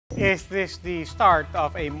Is this the start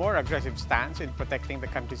of a more aggressive stance in protecting the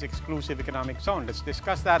country's exclusive economic zone? Let's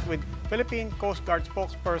discuss that with Philippine Coast Guard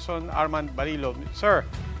spokesperson Armand Balilo. Sir,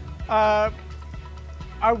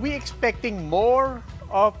 are we expecting more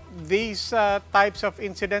of these types of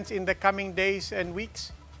incidents in the coming days and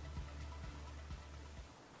weeks?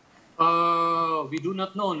 We do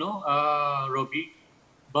not know, Robbie?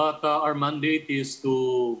 But our mandate is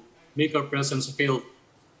to make our presence felt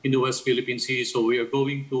in the West Philippine Sea. So we are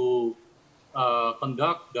going to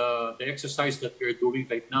conduct the exercise that we are doing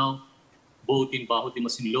right now, both in Bajo de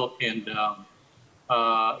Masinloc and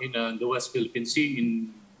in the West Philippine Sea in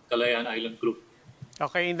Kalayaan Island Group.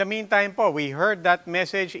 Okay, in the meantime po, we heard that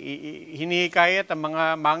message, hinihikayat ang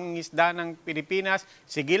mga mangingisda ng Pilipinas,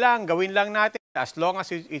 sige lang, gawin lang natin. As long as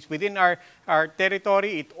it's within our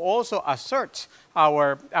territory, it also asserts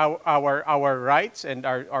our rights and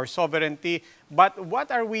our sovereignty. But what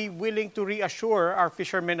are we willing to reassure our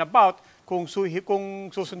fishermen about kung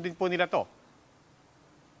susundin po nila to?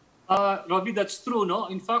 Robbie, that's true, no?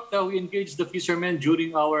 In fact, we engaged the fishermen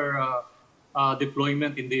during our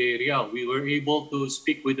deployment in the area. We were able to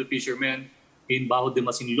speak with the fishermen in Bajo de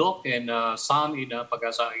Masinloc and some in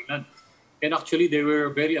Pag-asa Island. And actually, they were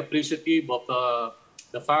very appreciative of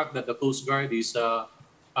the fact that the Coast Guard is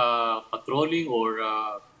patrolling or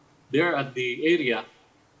there at the area.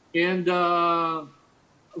 And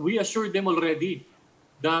we assured them already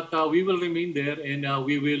that we will remain there and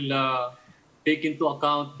we will take into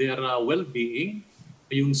account their well-being,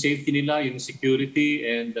 yung safety nila, yung security,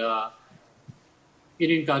 and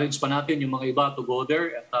in-encourage pa natin yung mga iba to go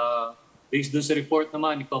there. At based dun sa report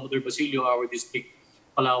naman ni Commodore Basilio, our district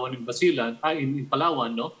Palawan in Basilan, in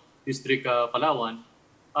Palawan, no? District Palawan.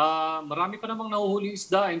 Marami pa namang nahuhuling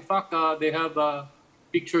isda. In fact, they have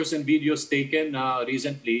pictures and videos taken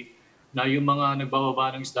recently na yung mga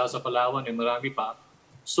nagbababa ng isda sa Palawan, marami pa.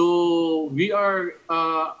 So we are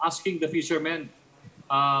asking the fishermen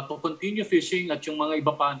to continue fishing at yung mga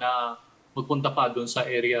iba pa na magpunta pa doon sa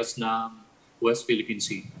areas ng West Philippine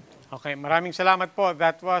Sea. Okay, maraming salamat po.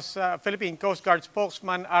 That was Philippine Coast Guard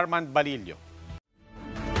spokesman Armand Balilo.